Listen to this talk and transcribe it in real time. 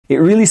It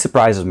really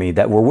surprises me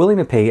that we're willing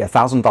to pay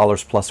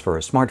 $1,000 plus for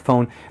a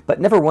smartphone, but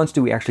never once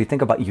do we actually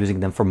think about using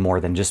them for more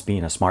than just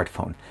being a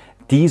smartphone.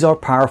 These are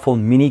powerful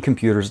mini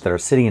computers that are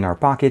sitting in our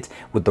pockets.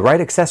 With the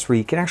right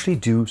accessory, can actually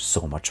do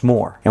so much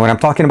more. And when I'm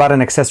talking about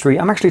an accessory,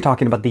 I'm actually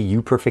talking about the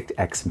UPERFECT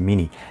X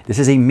Mini. This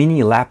is a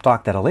mini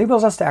laptop that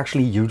enables us to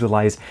actually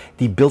utilize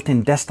the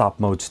built-in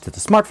desktop modes to the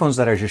smartphones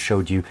that I just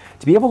showed you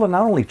to be able to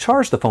not only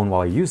charge the phone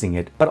while you're using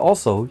it, but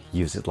also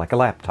use it like a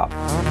laptop.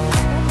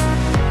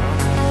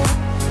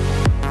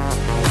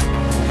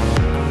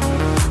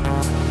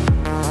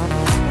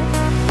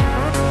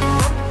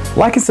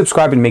 Like and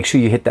subscribe and make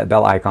sure you hit that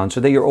bell icon so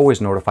that you're always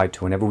notified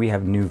to whenever we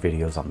have new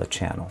videos on the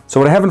channel.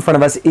 So what I have in front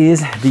of us is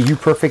the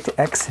UPERFECT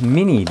X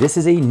Mini. This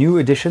is a new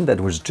edition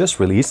that was just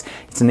released.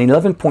 It's an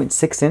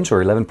 11.6 inch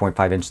or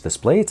 11.5 inch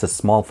display. It's a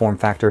small form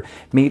factor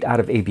made out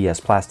of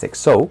ABS plastic.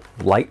 So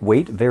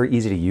lightweight, very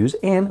easy to use,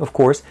 and of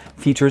course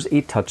features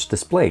a touch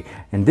display.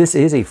 And this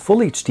is a full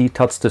HD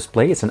touch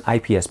display. It's an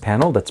IPS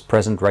panel that's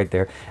present right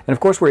there. And of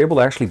course we're able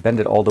to actually bend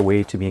it all the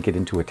way to make it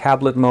into a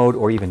tablet mode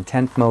or even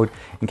tent mode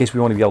in case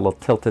we want to be able to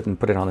tilt it and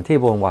put it on the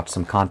table and watch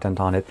some content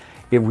on it.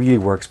 It really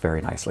works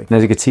very nicely. And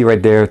as you can see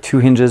right there, two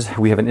hinges.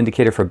 We have an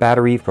indicator for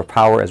battery, for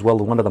power, as well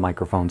as one of the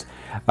microphones,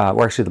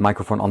 or actually the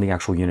microphone on the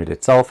actual unit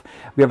itself.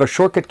 We have a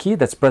shortcut key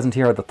that's present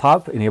here at the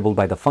top, enabled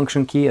by the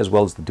function key, as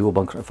well as the dual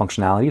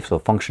functionality, so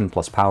function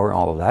plus power,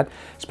 all of that.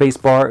 Space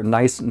bar,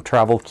 nice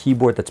travel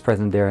keyboard that's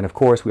present there, and of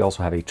course we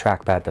also have a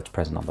trackpad that's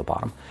present on the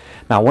bottom.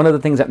 Now, one of the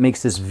things that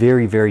makes this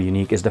very, very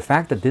unique is the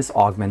fact that this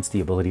augments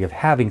the ability of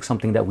having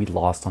something that we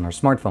lost on our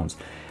smartphones.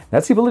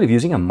 That's the ability of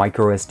using a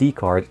microSD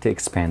card to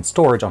expand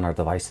storage on our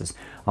devices.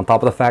 On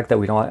top of the fact that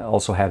we don't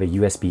also have a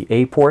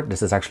USB-A port,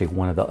 this is actually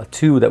one of the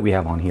two that we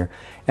have on here.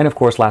 And of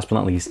course, last but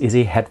not least, is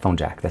a headphone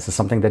jack. This is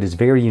something that is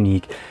very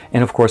unique,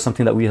 and of course,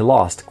 something that we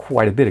lost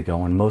quite a bit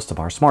ago on most of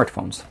our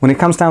smartphones. When it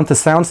comes down to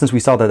sound, since we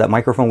saw that that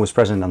microphone was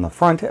present on the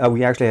front,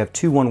 we actually have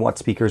two 1-watt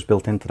speakers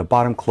built into the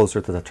bottom,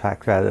 closer to the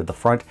trackpad at the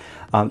front.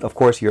 Of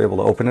course, you're able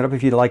to open it up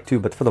if you'd like to,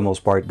 but for the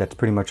most part, that's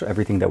pretty much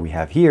everything that we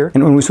have here.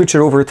 And when we switch it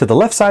over to the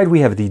left side,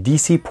 we have the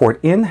DC port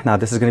in. Now,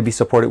 this is going to be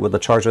supported with the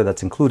charger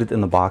that's included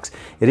in the box.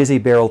 It is a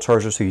barrel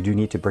charger, so you do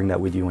need to bring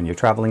that with you when you're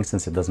traveling,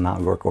 since it does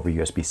not work over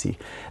USB-C.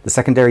 The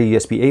secondary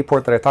USB-A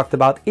port that I talked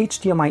about,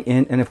 HDMI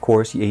in, and of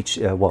course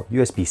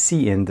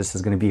USB-C in. This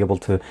is going to be able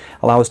to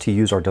allow us to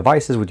use our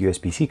devices with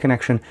USB-C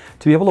connection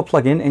to be able to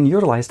plug in and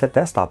utilize that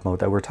desktop mode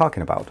that we're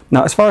talking about.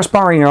 Now, as far as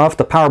powering it off,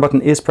 the power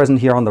button is present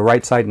here on the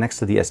right side next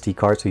to the SD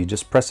card, so you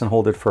just press and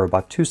hold it for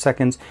about 2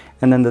 seconds,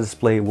 and then the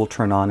display will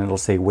turn on and it'll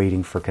say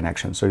waiting for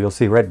connection. So you'll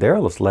see right there,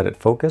 let's let it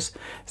focus.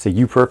 It's a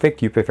UPERFECT,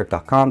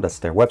 uperfect.com, that's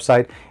their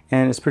website,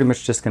 and it's pretty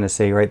much just going to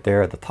say right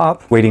there at the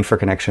top, waiting for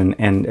connection.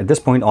 And at this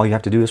point, all you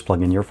have to do is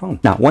plug in your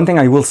phone. Now, one thing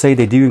I will say,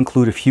 they do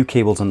include a few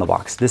cables in the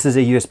box. This is a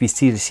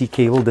USB-C to C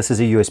cable. This is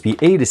a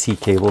USB-A to C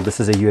cable.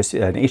 This is an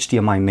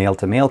HDMI male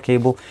to male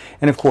cable.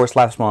 And of course,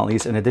 last but not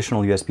least, an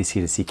additional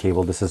USB-C to C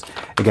cable. This is,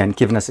 again,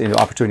 giving us an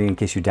opportunity in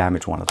case you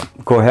damage one of them.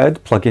 Go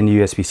ahead, plug in the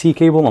USB-C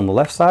cable on the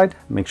left side.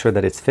 Make sure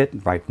that it's fit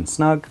right and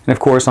snug. And of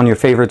course, on your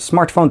favorite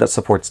smartphone that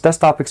supports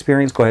desktop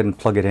experience, go ahead and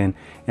plug it in.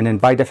 And then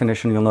by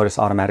definition, you'll notice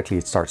automatically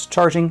it starts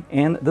charging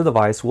and the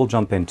device will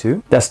jump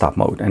into desktop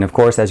mode. And of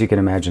course, as you can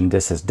imagine,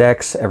 this is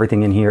Dex.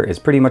 Everything in here is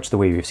pretty much the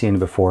way we've seen it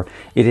before.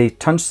 It is a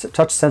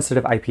touch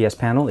sensitive IPS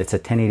panel. It's a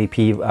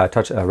 1080p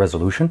touch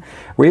resolution.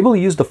 We're able to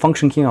use the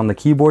function key on the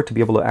keyboard to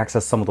be able to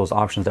access some of those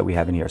options that we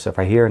have in here. So if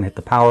I hear and hit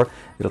the power,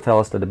 it'll tell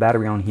us that the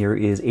battery on here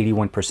is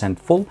 81%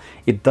 full.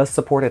 It does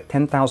support a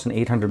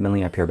 10,800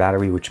 milliampere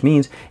battery, which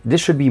means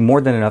this should be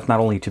more than enough not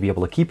only to be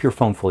able to keep your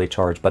phone fully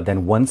charged, but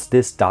then once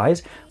this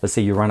dies, let's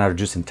say you run out of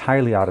juice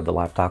entirely out of the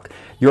laptop,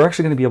 you're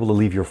actually going to be able to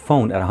leave your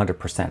phone at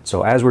 100%.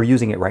 So as we're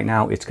using it right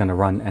now, it's going to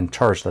run and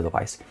charge the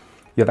device.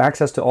 You have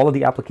access to all of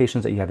the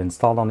applications that you have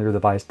installed on your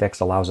device. Dex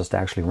allows us to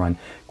actually run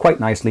quite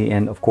nicely,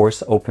 and of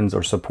course opens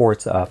or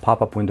supports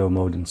pop-up window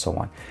mode and so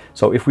on.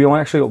 So if we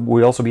want, actually,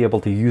 we'll also be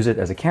able to use it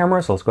as a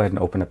camera. So let's go ahead and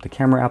open up the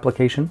camera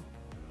application.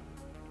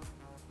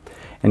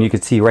 And you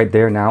can see right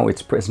there now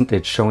it's present.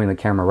 It's showing the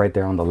camera right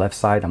there on the left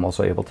side. I'm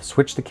also able to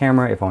switch the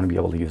camera if I want to be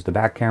able to use the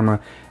back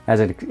camera.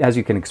 As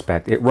you can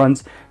expect, it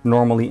runs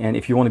normally, and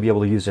if you want to be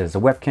able to use it as a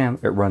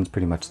webcam, it runs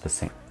pretty much the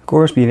same. Of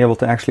course, being able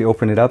to actually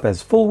open it up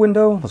as full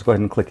window, let's go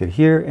ahead and click it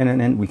here, and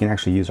then we can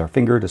actually use our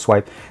finger to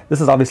swipe. This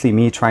is obviously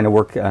me trying to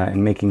work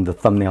and making the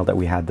thumbnail that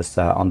we had this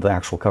on the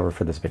actual cover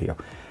for this video.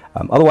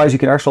 Otherwise, you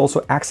can actually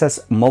also access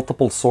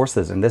multiple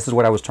sources, and this is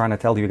what I was trying to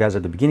tell you guys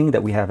at the beginning,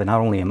 that we have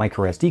not only a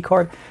microSD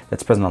card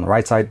that's present on the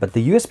right side, but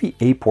the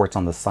USB-A ports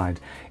on the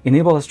side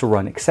enable us to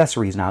run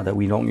accessories now that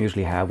we don't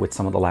usually have with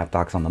some of the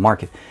laptops on the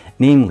market,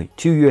 namely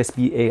 2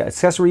 USB-A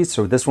accessories.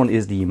 So this one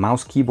is the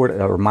mouse keyboard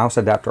or mouse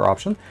adapter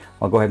option.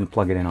 I'll go ahead and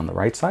plug it in on the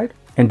right side.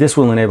 And this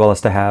will enable us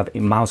to have a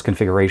mouse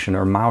configuration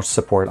or mouse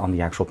support on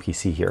the actual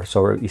PC here.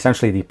 So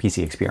essentially the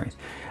PC experience.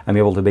 I'm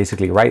able to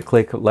basically right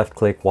click, left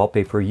click,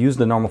 wallpaper, use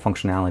the normal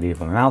functionality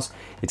of a mouse.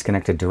 It's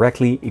connected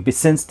directly.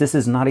 Since this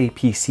is not a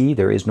PC,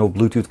 there is no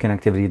Bluetooth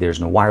connectivity, there's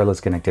no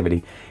wireless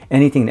connectivity.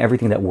 Anything and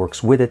everything that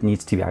works with it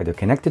needs to be either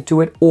connected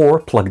to it or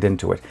plugged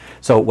into it.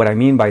 So what I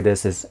mean by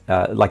this is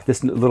like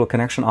this little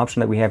connection option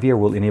that we have here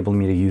will enable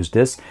me to use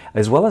this,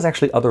 as well as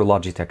actually other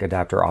Logitech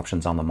adapter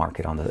options on the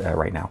market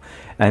right now.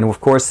 And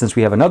of course, since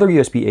we have another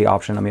USB-A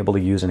option, I'm able to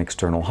use an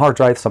external hard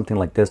drive, something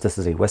like this. This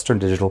is a Western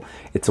Digital.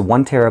 It's a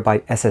 1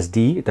 terabyte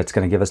SSD that's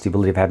going to give us the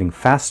ability of having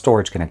fast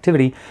storage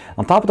connectivity,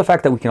 on top of the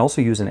fact that we can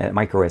also use a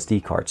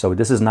microSD card. So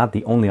this is not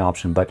the only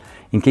option, but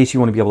in case you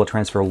want to be able to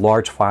transfer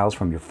large files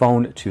from your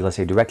phone to, let's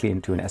say, directly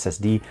into an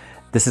SSD,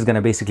 this is going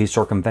to basically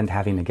circumvent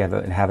having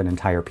to have an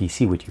entire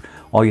PC with you.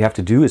 All you have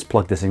to do is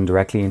plug this in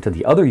directly into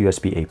the other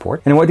USB-A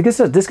port. And what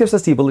this gives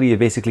us the ability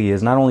basically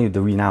is not only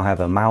do we now have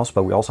a mouse,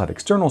 but we also have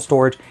external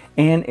storage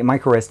and a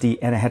microSD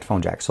and a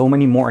headphone jack. So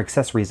many more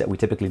accessories that we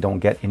typically don't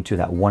get into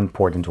that one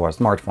port into our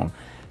smartphone.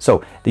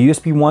 So the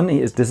USB 1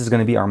 this is going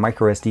to be our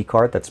microSD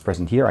card that's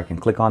present here. I can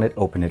click on it,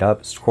 open it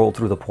up, scroll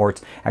through the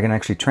ports. I can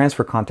actually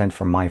transfer content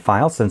from my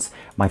file, since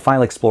my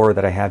file explorer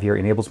that I have here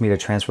enables me to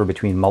transfer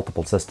between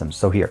multiple systems.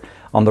 So here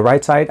on the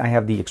right side, I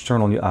have the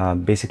external,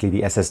 basically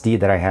the SSD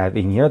that I have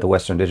in here, the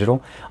Western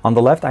Digital. On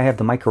the left, I have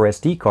the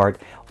microSD card,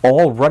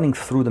 all running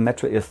through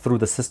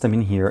the system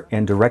in here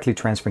and directly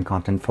transferring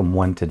content from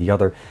one to the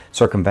other,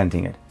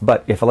 circumventing it.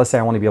 But if, let's say,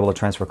 I want to be able to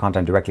transfer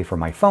content directly from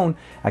my phone,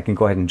 I can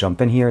go ahead and jump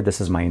in here. This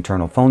is my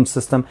internal phone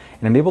system,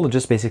 and I'm able to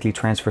just basically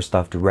transfer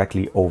stuff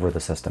directly over the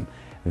system.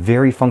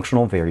 Very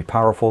functional, very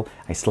powerful.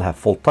 I still have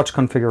full touch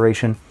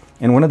configuration.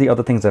 And one of the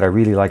other things that I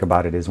really like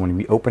about it is when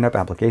we open up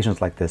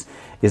applications like this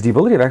is the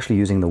ability of actually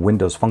using the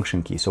Windows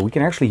function key. So we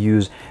can actually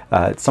use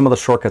some of the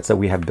shortcuts that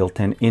we have built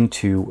in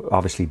into,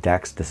 obviously,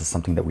 Dex. This is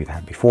something that we've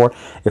had before.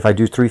 If I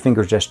do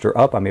 3-finger gesture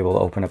up, I'm able to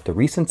open up the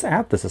Recents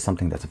app. This is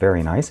something that's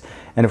very nice.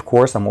 And of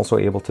course, I'm also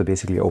able to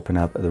basically open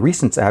up the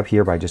Recents app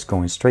here by just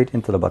going straight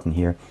into the button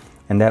here.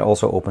 And that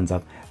also opens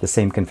up the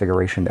same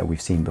configuration that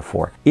we've seen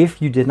before. If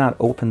you did not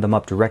open them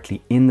up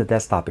directly in the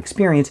desktop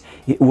experience,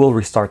 it will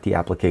restart the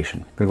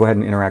application. I'm gonna go ahead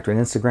and interact with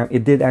Instagram.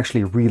 It did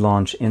actually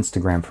relaunch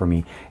Instagram for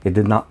me. It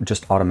did not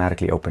just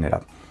automatically open it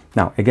up.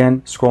 Now,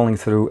 again, scrolling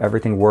through,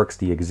 everything works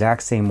the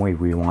exact same way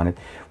we want it.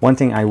 One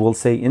thing I will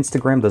say,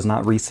 Instagram does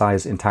not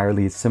resize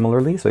entirely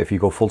similarly. So if you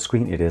go full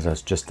screen, it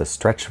is just a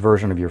stretched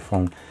version of your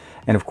phone.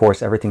 And of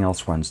course, everything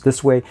else runs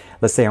this way.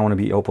 Let's say I want to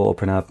be able to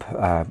open up,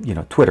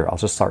 Twitter. I'll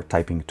just start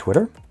typing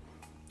Twitter,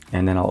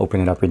 and then I'll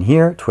open it up in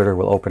here. Twitter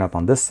will open up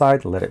on this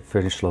side, let it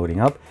finish loading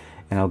up,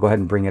 and I'll go ahead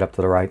and bring it up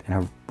to the right.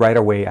 And right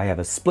away, I have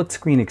a split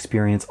screen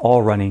experience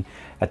all running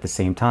at the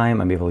same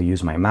time. I'm able to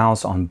use my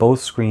mouse on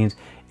both screens,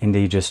 and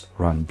they just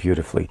run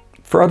beautifully.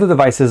 For other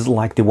devices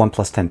like the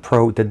OnePlus 10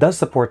 Pro that does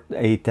support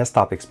a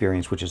desktop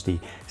experience, which is the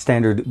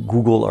standard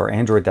Google or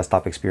Android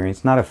desktop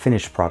experience, not a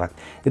finished product,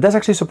 it does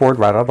actually support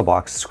right out of the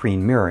box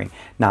screen mirroring.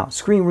 Now,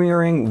 screen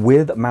mirroring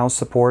with mouse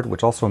support,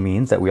 which also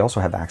means that we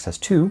also have access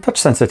to touch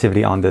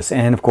sensitivity on this.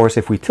 And of course,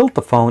 if we tilt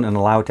the phone and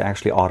allow it to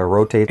actually auto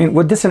rotate, and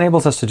what this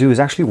enables us to do is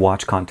actually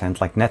watch content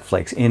like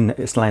Netflix in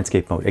its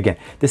landscape mode. Again,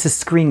 this is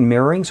screen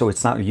mirroring, so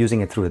it's not using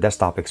it through the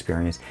desktop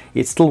experience.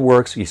 It still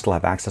works. You still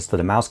have access to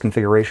the mouse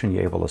configuration.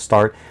 You're able to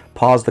start,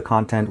 pause the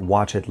content,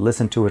 watch it,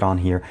 listen to it on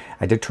here.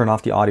 I did turn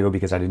off the audio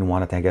because I didn't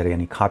want it to get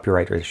any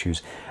copyright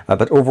issues.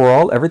 But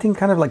overall, everything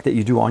kind of like that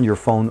you do on your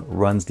phone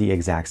runs the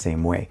exact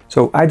same way.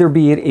 So either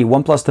be it a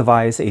OnePlus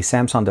device, a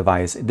Samsung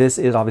device, this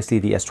is obviously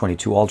the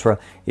S22 Ultra.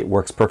 It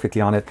works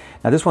perfectly on it.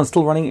 Now this one's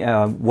still running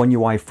One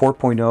UI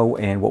 4.0,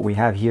 and what we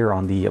have here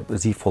on the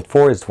Z Fold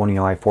 4 is One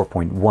UI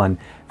 4.1.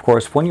 Of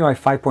course, One UI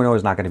 5.0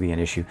 is not going to be an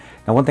issue.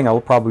 Now, one thing I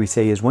will probably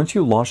say is once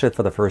you launch it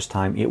for the first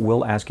time, it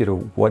will ask you to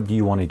what do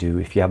you want to do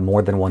if you have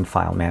more than one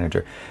file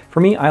manager.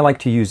 For me, I like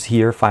to use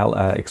here File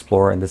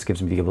Explorer, and this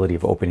gives me the ability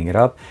of opening it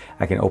up.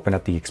 I can open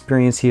up the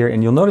experience here,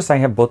 and you'll notice I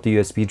have both the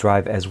USB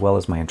drive as well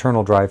as my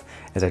internal drive,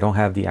 as I don't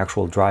have the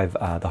actual drive,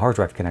 the hard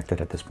drive connected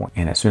at this point.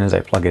 And as soon as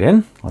I plug it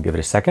in, I'll give it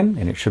a second,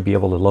 and it should be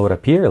able to load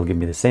up here. It'll give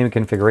me the same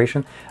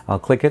configuration. I'll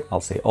click it, I'll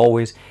say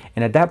always,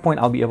 and at that point,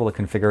 I'll be able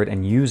to configure it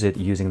and use it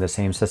using the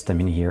same system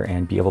in here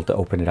and be able to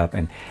open it up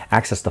and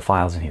access the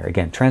files in here.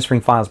 Again, transferring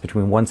files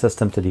between one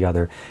system to the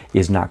other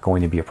is not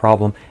going to be a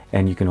problem.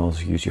 And you can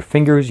also use your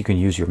fingers, you can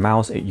use your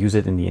mouse, use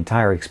it in the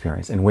entire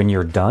experience. And when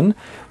you're done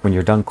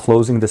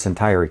closing this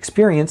entire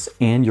experience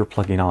and you're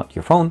plugging out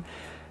your phone,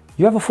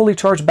 you have a fully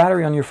charged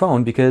battery on your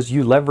phone because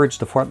you leverage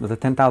the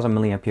 10,000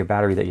 milliampere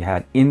battery that you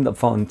had in the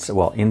phone,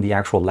 well, in the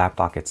actual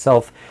lapdock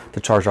itself to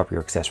charge up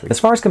your accessories. As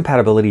far as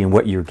compatibility and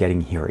what you're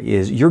getting here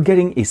is you're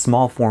getting a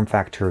small form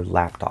factor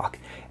lapdock.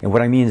 And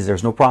what I mean is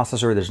there's no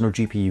processor, there's no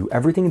GPU.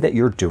 Everything that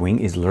you're doing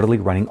is literally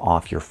running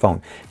off your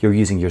phone. You're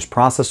using your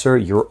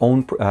processor, your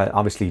own,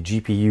 obviously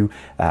GPU,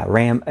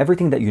 RAM,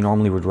 everything that you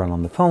normally would run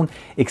on the phone,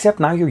 except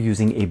now you're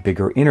using a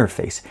bigger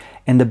interface.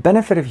 And the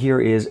benefit of here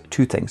is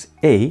two things.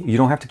 A, you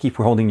don't have to keep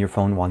holding your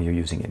phone while you're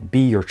using it.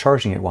 B, you're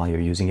charging it while you're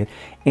using it,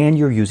 and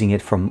you're using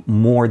it from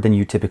more than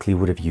you typically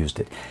would have used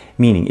it.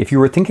 Meaning, if you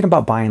were thinking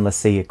about buying, let's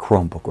say, a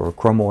Chromebook or a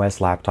Chrome OS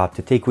laptop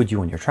to take with you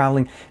when you're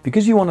traveling,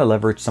 because you want to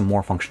leverage some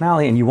more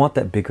functionality and you want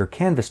that bigger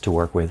canvas to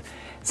work with,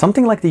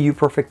 something like the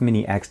UPERFECT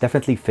Mini X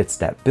definitely fits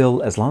that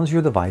bill as long as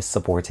your device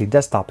supports a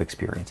desktop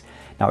experience.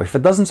 Now, if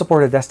it doesn't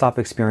support a desktop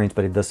experience,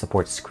 but it does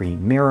support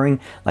screen mirroring,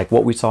 like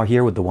what we saw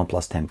here with the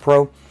OnePlus 10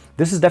 Pro,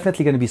 this is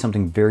definitely going to be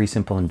something very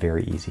simple and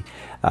very easy.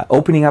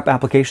 Opening up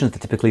applications that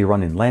typically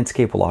run in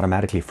landscape will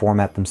automatically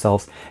format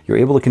themselves. You're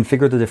able to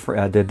configure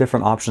the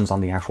different options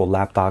on the actual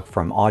laptop,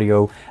 from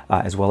audio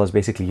as well as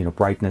basically, you know,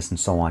 brightness and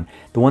so on.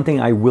 The one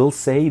thing I will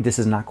say, this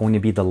is not going to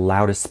be the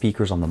loudest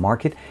speakers on the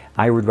market.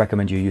 I would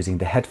recommend you using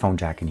the headphone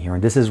jack in here,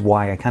 and this is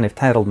why I kind of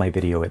titled my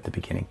video at the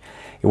beginning.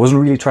 It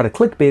wasn't really trying to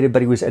clickbait it,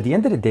 but it was, at the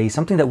end of the day,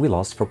 something that we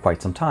lost for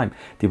quite some time.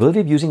 The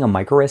ability of using a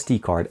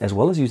microSD card as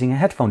well as using a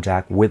headphone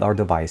jack with our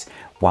device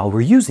while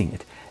we're using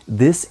it.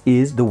 This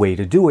is the way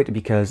to do it,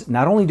 because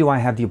not only do I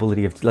have the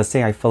ability of, let's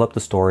say I fill up the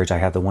storage, I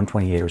have the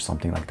 128 or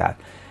something like that.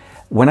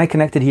 When I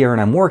connect it here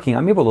and I'm working,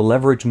 I'm able to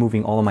leverage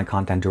moving all of my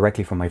content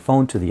directly from my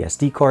phone to the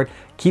SD card,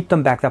 keep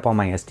them backed up on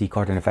my SD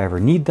card, and if I ever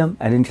need them,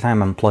 at any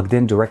time I'm plugged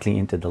in directly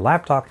into the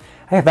laptop,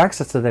 I have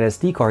access to that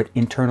SD card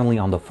internally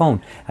on the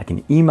phone. I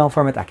can email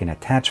from it, I can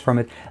attach from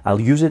it, I'll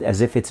use it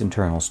as if it's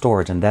internal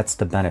storage, and that's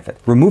the benefit.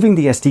 Removing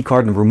the SD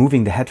card and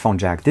removing the headphone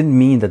jack didn't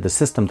mean that the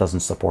system doesn't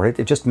support it,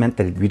 it just meant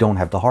that we don't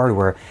have the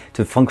hardware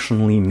to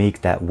functionally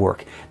make that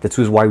work. That's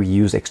why we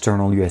use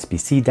external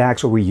USB-C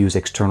DACs, or we use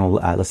external,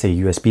 let's say,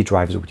 USB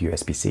drives with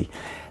USB-C.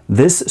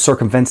 This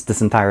circumvents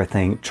this entire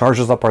thing,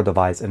 charges up our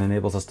device, and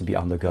enables us to be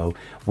on the go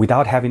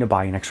without having to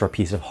buy an extra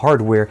piece of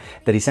hardware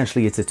that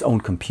essentially it's its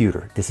own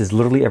computer. This is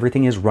literally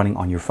everything is running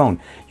on your phone.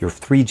 Your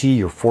 3G,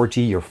 your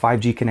 4G, your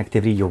 5G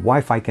connectivity, your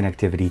Wi-Fi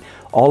connectivity,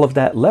 all of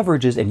that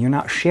leverages, and you're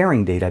not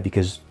sharing data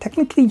because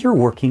technically you're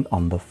working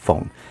on the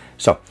phone.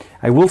 So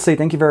I will say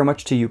thank you very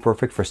much to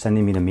UPERFECT for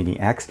sending me the Mini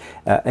X.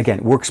 Again,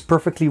 works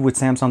perfectly with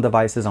Samsung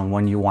devices on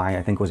One UI.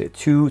 I think was it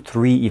 2,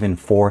 3, even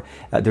 4.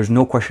 There's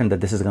no question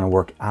that this is going to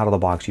work out of the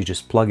box. You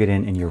just plug it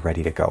in and you're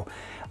ready to go.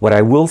 What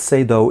I will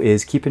say though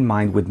is keep in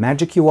mind with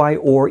Magic UI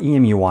or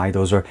EMUI,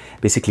 those are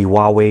basically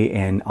Huawei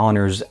and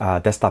Honor's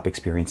desktop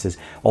experiences.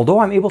 Although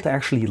I'm able to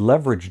actually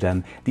leverage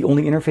them, the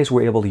only interface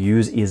we're able to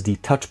use is the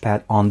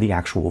touchpad on the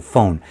actual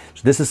phone.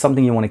 So this is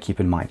something you want to keep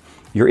in mind.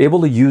 You're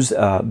able to use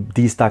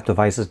these type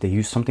devices. They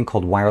use something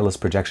called wireless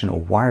projection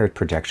or wired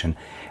projection,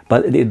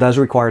 but it does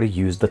require to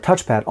use the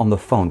touchpad on the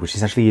phone, which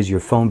essentially is your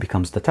phone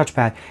becomes the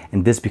touchpad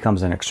and this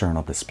becomes an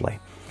external display.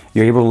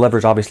 You're able to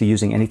leverage obviously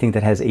using anything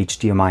that has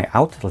HDMI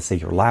out, let's say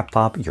your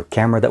laptop, your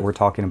camera that we're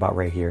talking about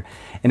right here.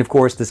 And of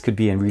course, this could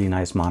be a really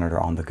nice monitor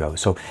on the go.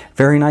 So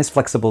very nice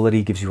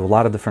flexibility, gives you a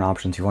lot of different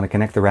options. You want to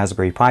connect the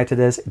Raspberry Pi to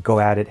this, go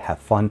at it, have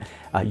fun.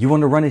 You want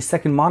to run a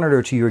second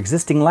monitor to your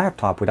existing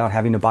laptop without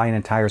having to buy an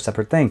entire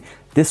separate thing.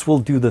 This will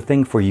do the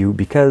thing for you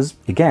because,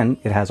 again,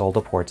 it has all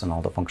the ports and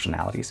all the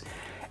functionalities.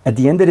 At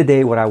the end of the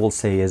day, what I will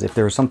say is if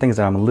there are some things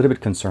that I'm a little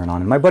bit concerned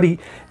on, and my buddy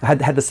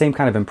had the same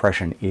kind of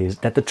impression, is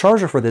that the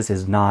charger for this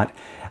is not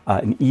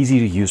an easy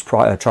to use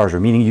charger,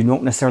 meaning you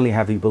don't necessarily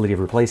have the ability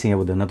of replacing it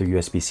with another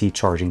USB-C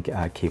charging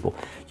cable.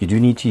 You do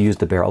need to use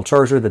the barrel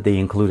charger that they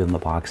include in the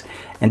box,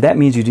 and that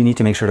means you do need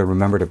to make sure to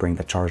remember to bring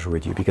the charger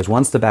with you, because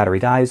once the battery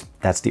dies,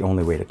 that's the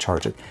only way to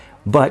charge it.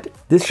 But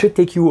this should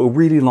take you a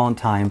really long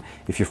time.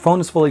 If your phone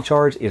is fully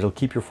charged, it'll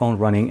keep your phone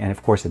running, and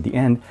of course at the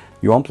end,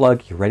 you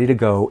unplug, you're ready to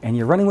go, and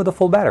you're running with a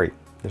full battery.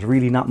 There's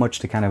really not much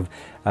to kind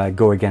of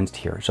go against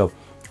here. So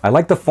I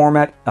like the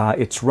format.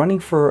 It's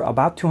running for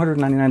about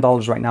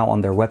 $299 right now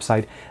on their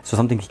website, so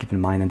something to keep in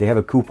mind. And they have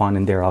a coupon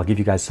in there. I'll give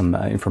you guys some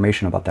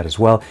information about that as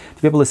well,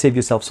 to be able to save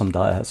yourself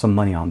some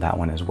money on that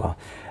one as well.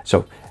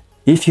 So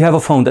if you have a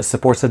phone that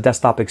supports a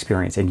desktop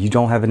experience and you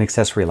don't have an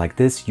accessory like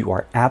this, you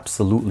are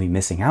absolutely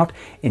missing out,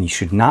 and you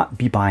should not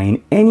be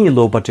buying any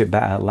low budget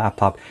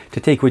laptop to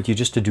take with you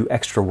just to do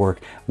extra work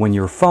when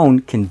your phone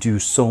can do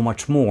so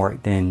much more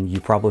than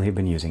you probably have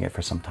been using it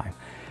for some time.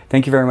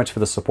 Thank you very much for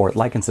the support.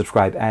 Like and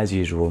subscribe as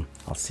usual.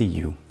 I'll see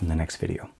you in the next video.